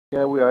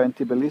Here we are in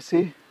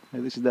Tbilisi.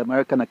 This is the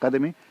American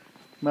Academy.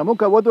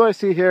 Mamuka, what do I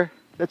see here?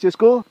 That's your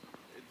school?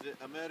 It's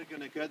the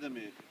American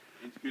Academy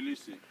in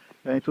Tbilisi.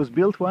 And it was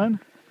built when?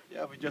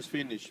 Yeah, we just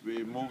finished.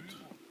 We moved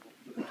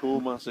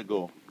 2 months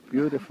ago.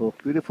 Beautiful,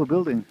 beautiful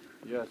building.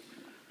 Yes.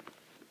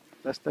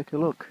 Let's take a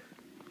look.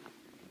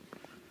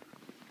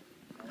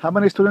 How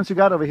many students you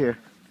got over here?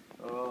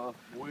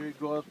 We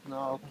got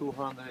now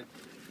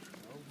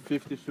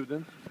 250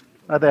 students.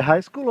 Are they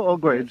high school or all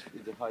grade? Yes,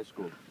 it's a high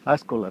school. High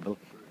school level.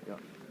 Yeah.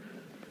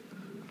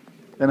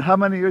 And how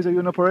many years are you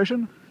in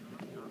operation?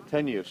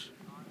 10 years.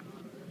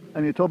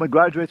 And you told me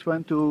graduates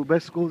went to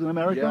best schools in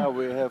America? Yeah,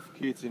 we have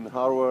kids in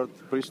Harvard,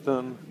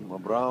 Princeton,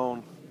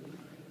 Brown,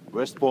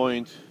 West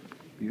Point.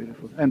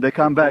 Beautiful. And they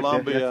come back?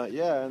 Columbia.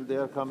 Yeah, and they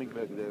are coming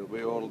back.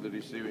 We're already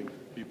receiving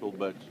people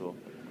back. So.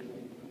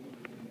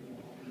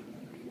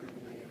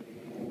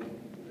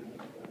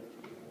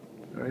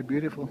 Very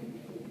beautiful.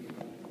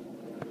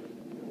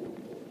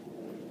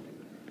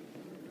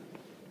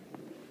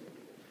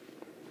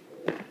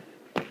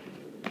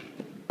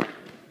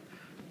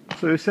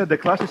 So you said the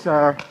classes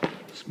are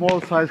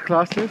small size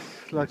classes?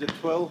 Like It's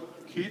 12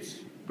 kids.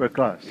 per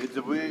class?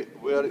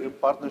 We are in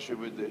partnership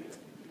with the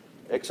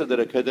Exeter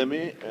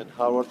Academy and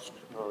Harvard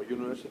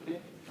University.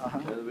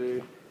 And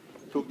we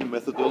took the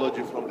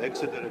methodology from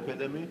Exeter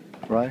Academy.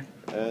 Right.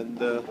 And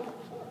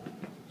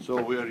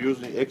so we are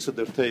using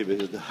Exeter table.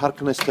 It's the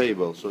Harkness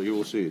table, so you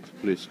will see it.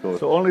 Please go.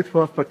 So only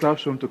 12 per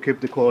classroom to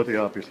keep the quality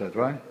up, you said,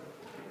 right?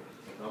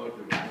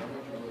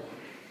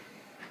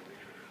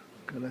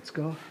 Okay, let's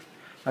go.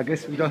 I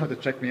guess you don't have to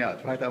check me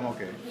out, right? I'm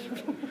okay.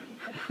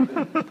 Let's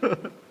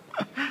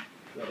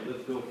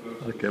go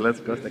first. Okay,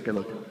 let's go take a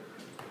look.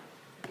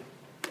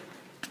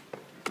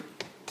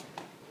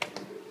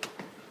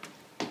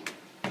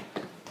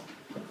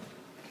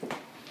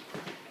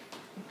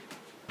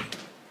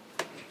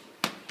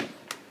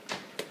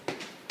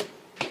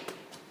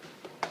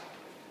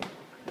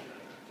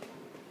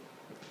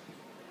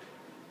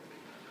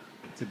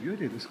 It's a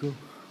beauty, this school.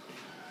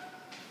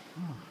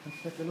 Oh, let's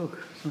take a look.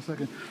 Just 1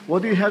 second.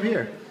 What do you have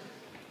here?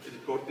 It's a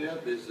courtyard.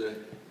 There's an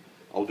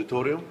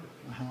auditorium.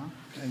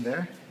 And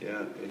there? Yeah,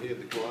 and here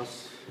the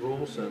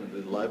classrooms and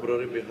the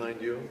library behind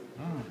you.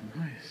 Oh,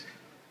 nice.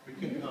 We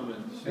can come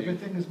and see.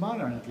 Everything is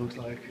modern, it looks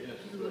like.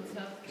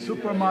 Yes.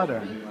 Super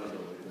modern.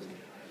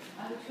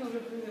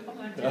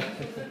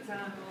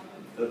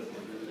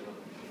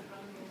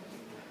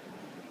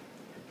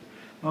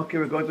 Okay,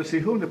 we're going to see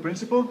who? The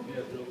principal?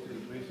 Yes, the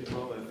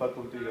principal and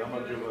faculty.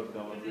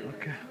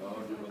 Okay.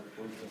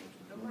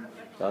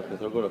 Okay.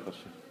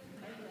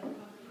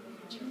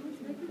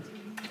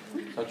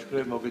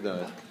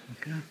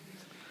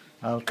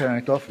 I'll turn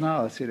it off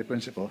now. I'll see the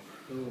principal.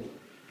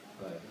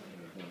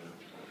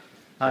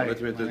 Hi,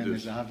 Let me my name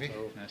introduce. is Avi.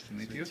 Nice to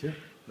meet you.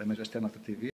 Let me just turn off the TV.